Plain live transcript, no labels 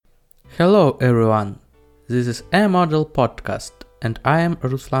Hello everyone, this is A Model Podcast and I am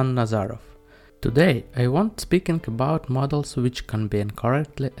Ruslan Nazarov. Today I want speaking about models which can be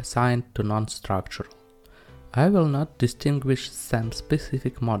incorrectly assigned to non-structural. I will not distinguish some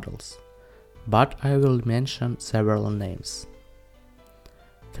specific models, but I will mention several names.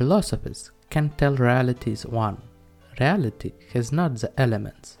 Philosophies can tell reality is one. Reality has not the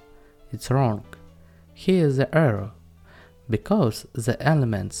elements. It's wrong. Here is the error. Because the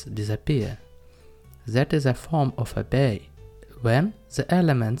elements disappear. That is a form of obey, when the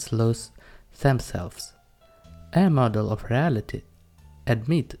elements lose themselves. A model of reality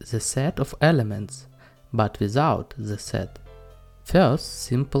admits the set of elements, but without the set. First,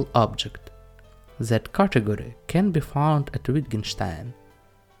 simple object. That category can be found at Wittgenstein.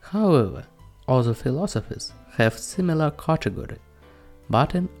 However, other philosophies have similar category,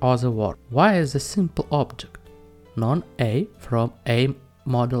 but in other words. Why is a simple object non-A from A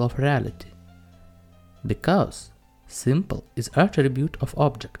model of reality? Because simple is attribute of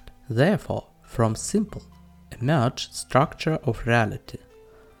object, therefore from simple emerge structure of reality.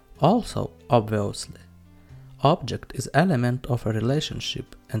 Also, obviously, object is element of a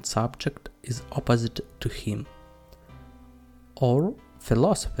relationship and subject is opposite to him. Or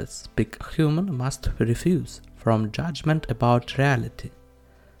philosophers speak human must refuse from judgment about reality.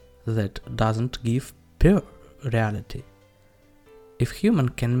 That doesn't give pure reality. If human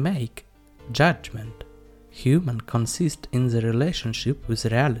can make judgment, human consists in the relationship with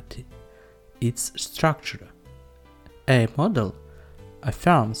reality, its structure. A model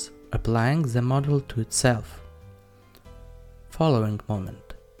affirms applying the model to itself. Following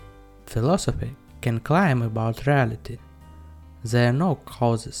moment. Philosophy can claim about reality. There are no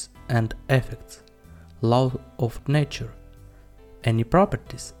causes and effects, law of nature, any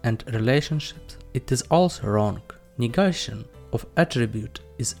properties and relationships. It is also wrong. Negation of attribute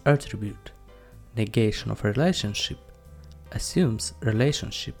is attribute. Negation of relationship assumes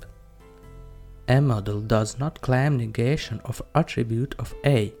relationship. A model does not claim negation of attribute of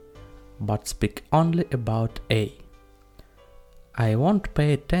A, but speak only about A. I won't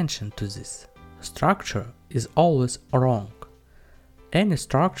pay attention to this. Structure is always wrong. Any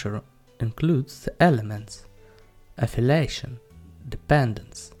structure includes the elements, affiliation,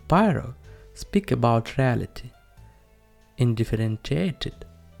 dependence. Pyro speak about reality. Indifferentiated,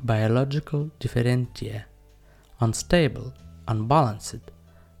 biological differentia, unstable, unbalanced,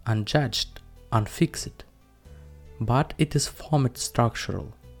 unjudged, unfixed. But it is formed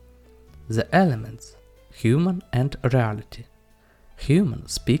structural. The elements, human and reality. Human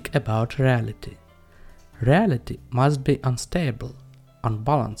speak about reality. Reality must be unstable,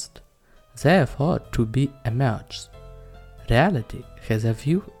 unbalanced, therefore to be emerged. Reality has a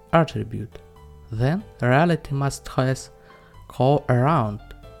view attribute, then reality must has go around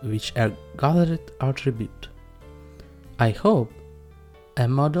which a gathered attribute. I hope a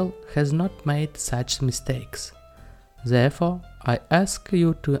model has not made such mistakes. Therefore, I ask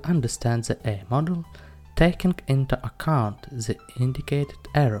you to understand the A model, taking into account the indicated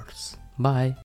errors. Bye.